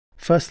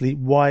Firstly,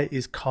 why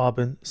is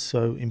carbon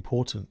so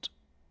important?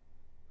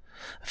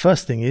 The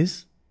first thing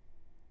is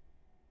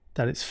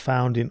that it's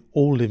found in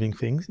all living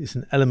things. It's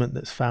an element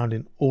that's found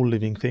in all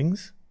living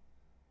things.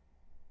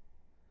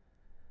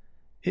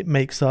 It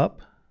makes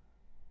up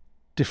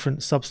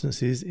different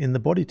substances in the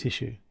body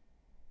tissue.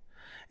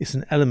 It's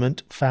an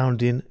element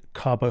found in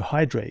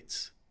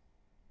carbohydrates.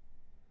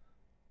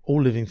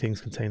 All living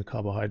things contain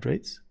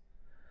carbohydrates.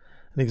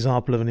 An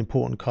example of an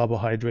important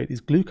carbohydrate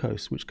is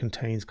glucose, which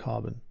contains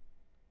carbon.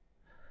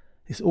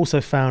 It's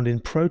also found in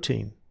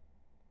protein.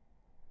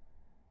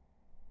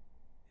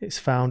 It's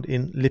found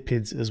in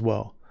lipids as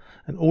well.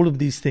 And all of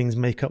these things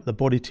make up the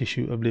body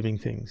tissue of living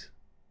things.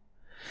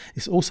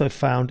 It's also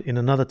found in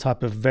another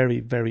type of very,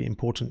 very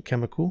important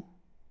chemical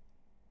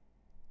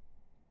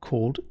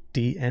called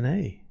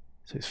DNA.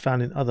 So it's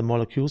found in other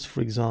molecules, for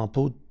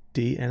example,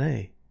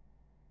 DNA.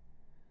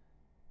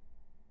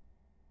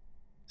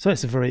 So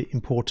it's a very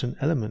important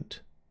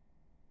element.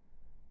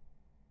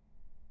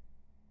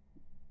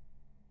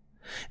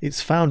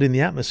 It's found in the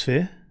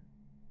atmosphere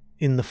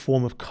in the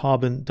form of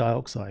carbon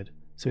dioxide.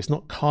 So it's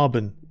not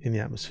carbon in the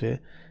atmosphere,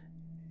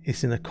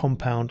 it's in a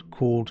compound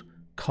called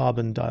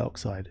carbon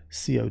dioxide,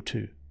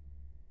 CO2.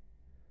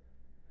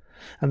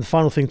 And the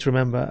final thing to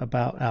remember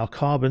about our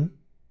carbon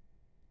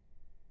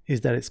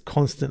is that it's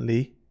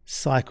constantly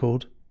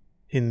cycled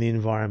in the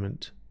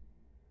environment.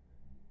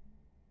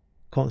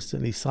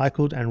 Constantly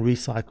cycled and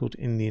recycled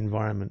in the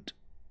environment.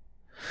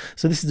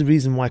 So this is the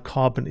reason why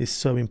carbon is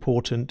so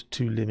important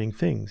to living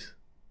things.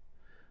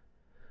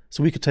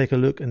 So we could take a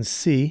look and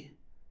see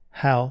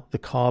how the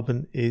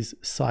carbon is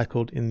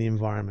cycled in the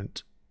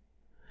environment.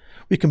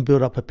 We can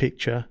build up a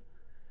picture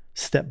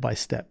step by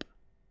step.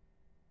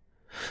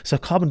 So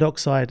carbon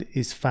dioxide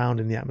is found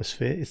in the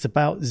atmosphere. It's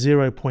about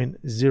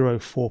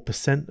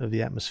 0.04% of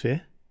the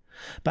atmosphere.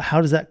 But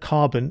how does that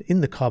carbon in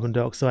the carbon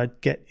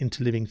dioxide get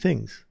into living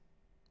things?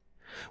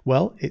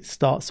 Well, it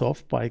starts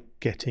off by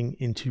getting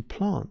into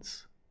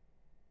plants.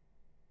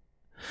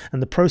 And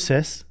the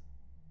process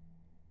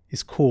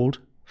is called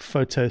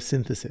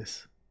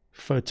photosynthesis.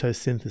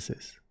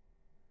 Photosynthesis.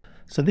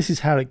 So this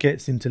is how it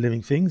gets into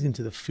living things,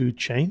 into the food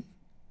chain.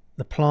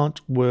 The plant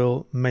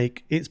will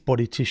make its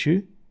body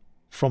tissue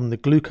from the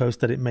glucose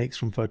that it makes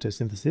from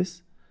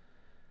photosynthesis.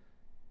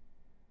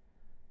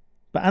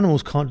 But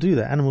animals can't do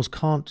that. Animals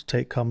can't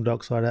take carbon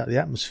dioxide out of the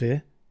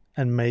atmosphere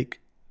and make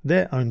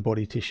their own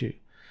body tissue.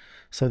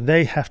 So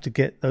they have to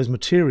get those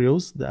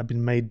materials that have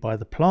been made by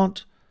the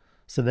plant,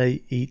 so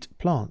they eat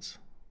plants.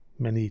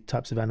 Many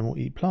types of animal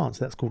eat plants.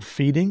 That's called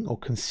feeding or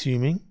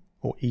consuming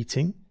or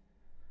eating.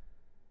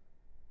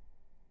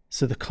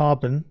 So the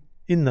carbon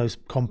in those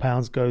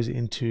compounds goes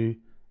into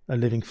a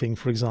living thing,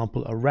 for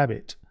example, a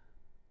rabbit.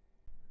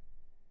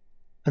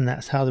 And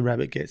that's how the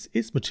rabbit gets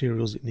its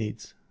materials it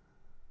needs.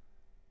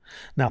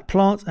 Now,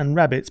 plants and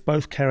rabbits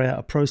both carry out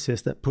a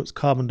process that puts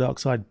carbon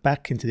dioxide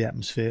back into the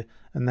atmosphere,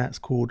 and that's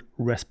called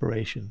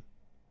respiration.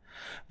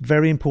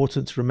 Very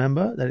important to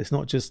remember that it's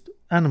not just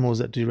animals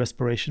that do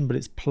respiration, but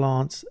it's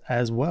plants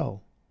as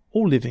well.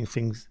 All living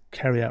things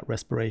carry out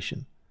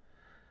respiration.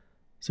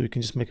 So we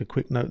can just make a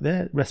quick note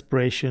there.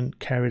 Respiration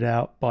carried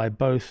out by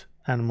both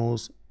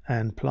animals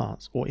and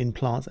plants, or in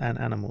plants and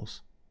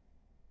animals.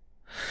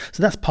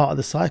 So that's part of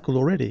the cycle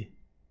already.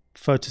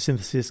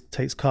 Photosynthesis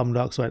takes carbon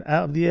dioxide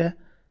out of the air.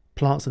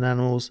 Plants and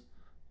animals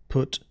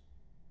put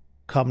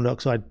carbon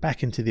dioxide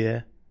back into the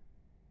air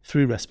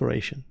through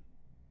respiration.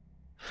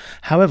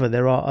 However,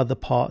 there are other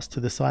parts to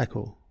the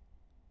cycle.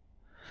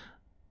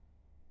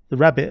 The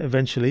rabbit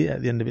eventually,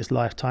 at the end of its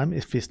lifetime,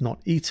 if it's not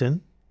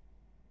eaten,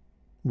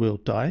 will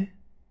die.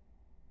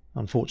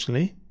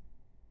 Unfortunately,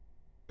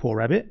 poor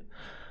rabbit.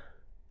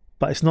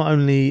 But it's not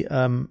only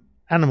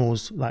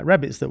animals like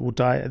rabbits that will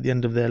die at the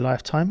end of their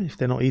lifetime if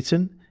they're not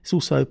eaten. It's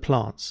also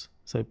plants.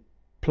 So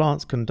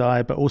plants can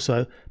die, but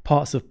also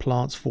parts of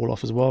plants fall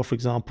off as well. For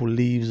example,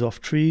 leaves off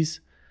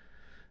trees,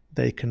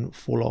 they can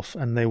fall off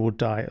and they will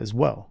die as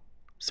well.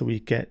 So we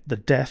get the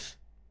death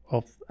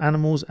of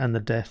animals and the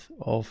death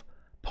of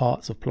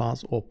parts of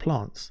plants or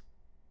plants.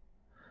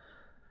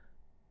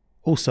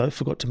 Also,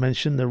 forgot to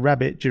mention, the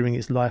rabbit during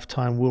its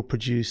lifetime will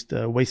produce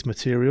the waste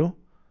material,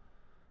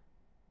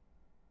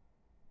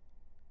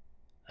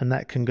 and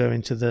that can go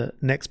into the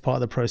next part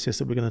of the process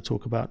that we're going to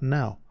talk about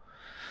now.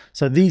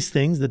 So these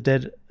things, the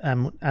dead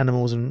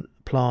animals and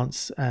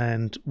plants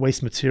and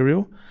waste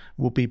material,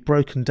 will be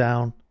broken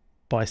down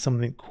by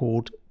something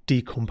called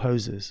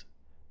decomposers,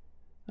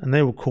 and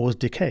they will cause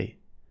decay.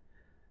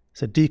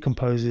 So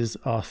decomposers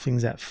are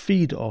things that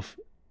feed off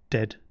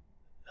dead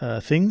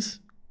things,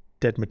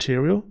 dead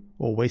material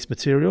or waste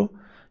material,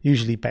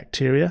 usually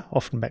bacteria,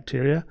 often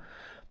bacteria,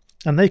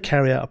 and they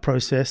carry out a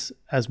process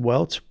as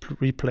well to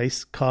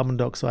replace carbon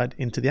dioxide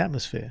into the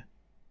atmosphere.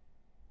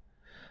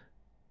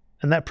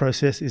 And that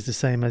process is the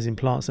same as in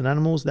plants and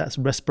animals. That's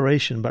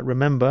respiration. But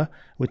remember,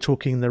 we're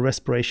talking the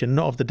respiration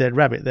not of the dead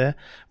rabbit there,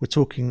 we're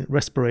talking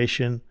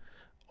respiration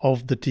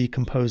of the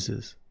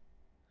decomposers,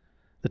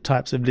 the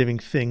types of living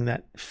thing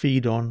that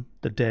feed on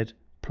the dead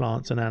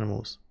plants and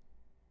animals.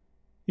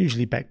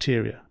 usually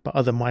bacteria, but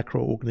other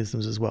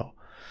microorganisms as well.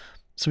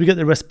 So we get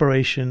the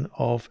respiration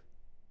of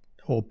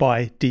or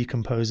by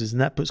decomposers,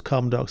 and that puts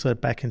carbon dioxide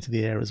back into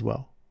the air as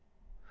well.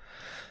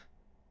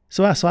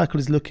 So our cycle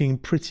is looking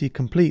pretty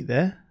complete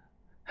there.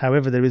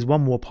 However, there is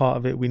one more part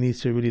of it we need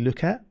to really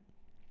look at,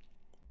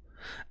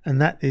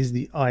 and that is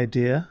the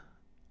idea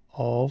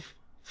of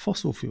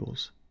fossil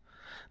fuels.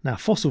 Now,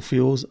 fossil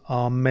fuels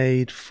are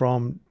made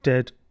from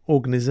dead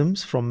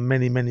organisms from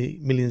many, many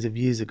millions of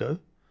years ago,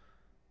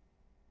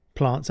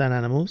 plants and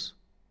animals.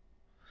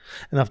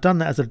 And I've done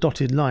that as a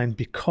dotted line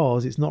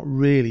because it's not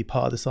really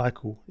part of the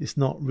cycle. It's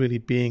not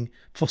really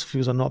fossil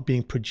fuels are not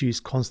being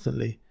produced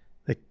constantly.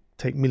 They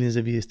take millions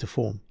of years to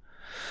form.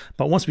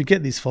 But once we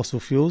get these fossil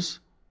fuels,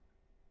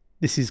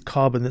 this is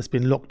carbon that's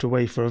been locked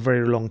away for a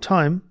very long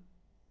time.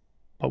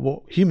 But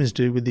what humans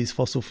do with these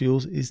fossil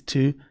fuels is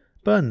to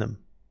burn them.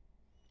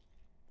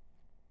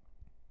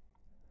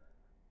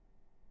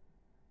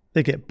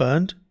 They get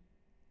burned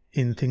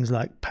in things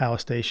like power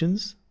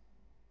stations,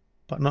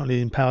 but not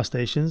only in power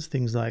stations,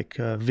 things like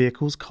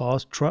vehicles,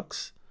 cars,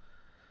 trucks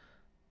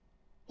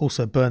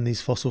also burn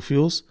these fossil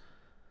fuels.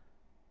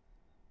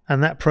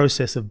 And that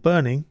process of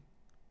burning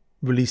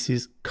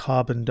releases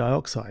carbon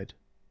dioxide.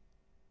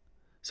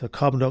 So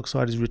carbon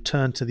dioxide is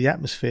returned to the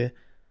atmosphere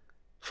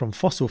from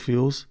fossil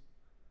fuels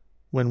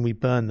when we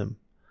burn them.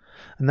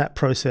 And that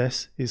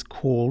process is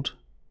called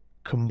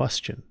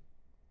combustion.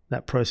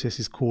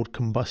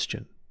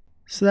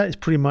 So that is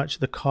pretty much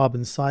the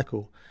carbon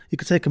cycle. You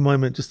could take a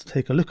moment just to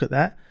take a look at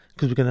that,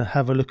 because we're going to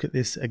have a look at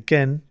this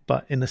again,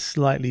 but in a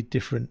slightly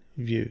different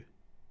view.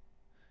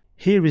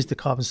 Here is the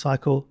carbon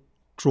cycle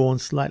drawn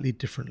slightly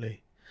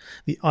differently.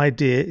 The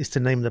idea is to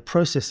name the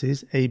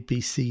processes A,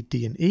 B, C,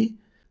 D, and E.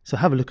 So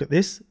have a look at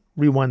this.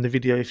 Rewind the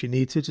video if you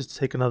need to, just to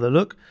take another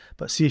look,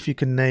 but see if you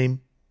can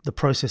name the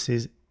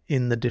processes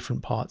in the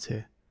different parts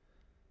here.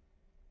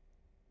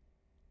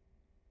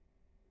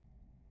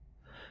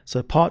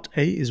 So part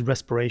A is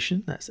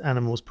respiration. That's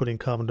animals putting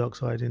carbon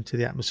dioxide into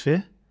the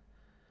atmosphere.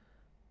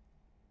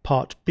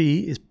 Part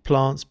B is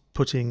plants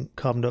putting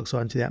carbon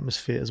dioxide into the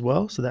atmosphere as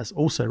well. So that's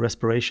also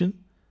respiration.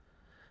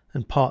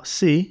 And part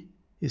C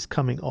is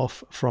coming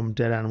off from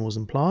dead animals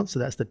and plants. So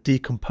that's the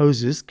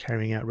decomposers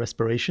carrying out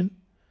respiration.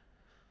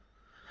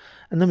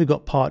 And then we've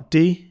got part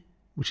D,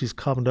 which is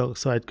carbon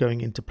dioxide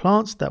going into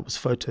plants. That was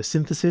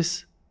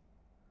photosynthesis.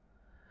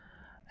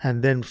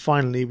 And then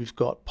finally, we've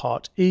got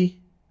part E,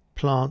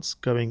 plants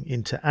going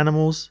into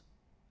animals,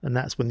 and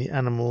that's when the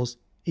animals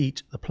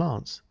eat the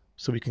plants.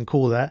 So we can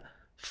call that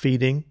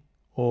feeding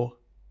or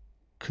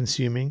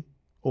consuming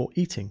or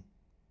eating.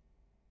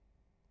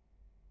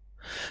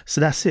 So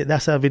that's it.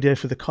 That's our video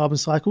for the carbon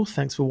cycle.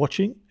 Thanks for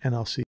watching, and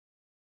I'll see you.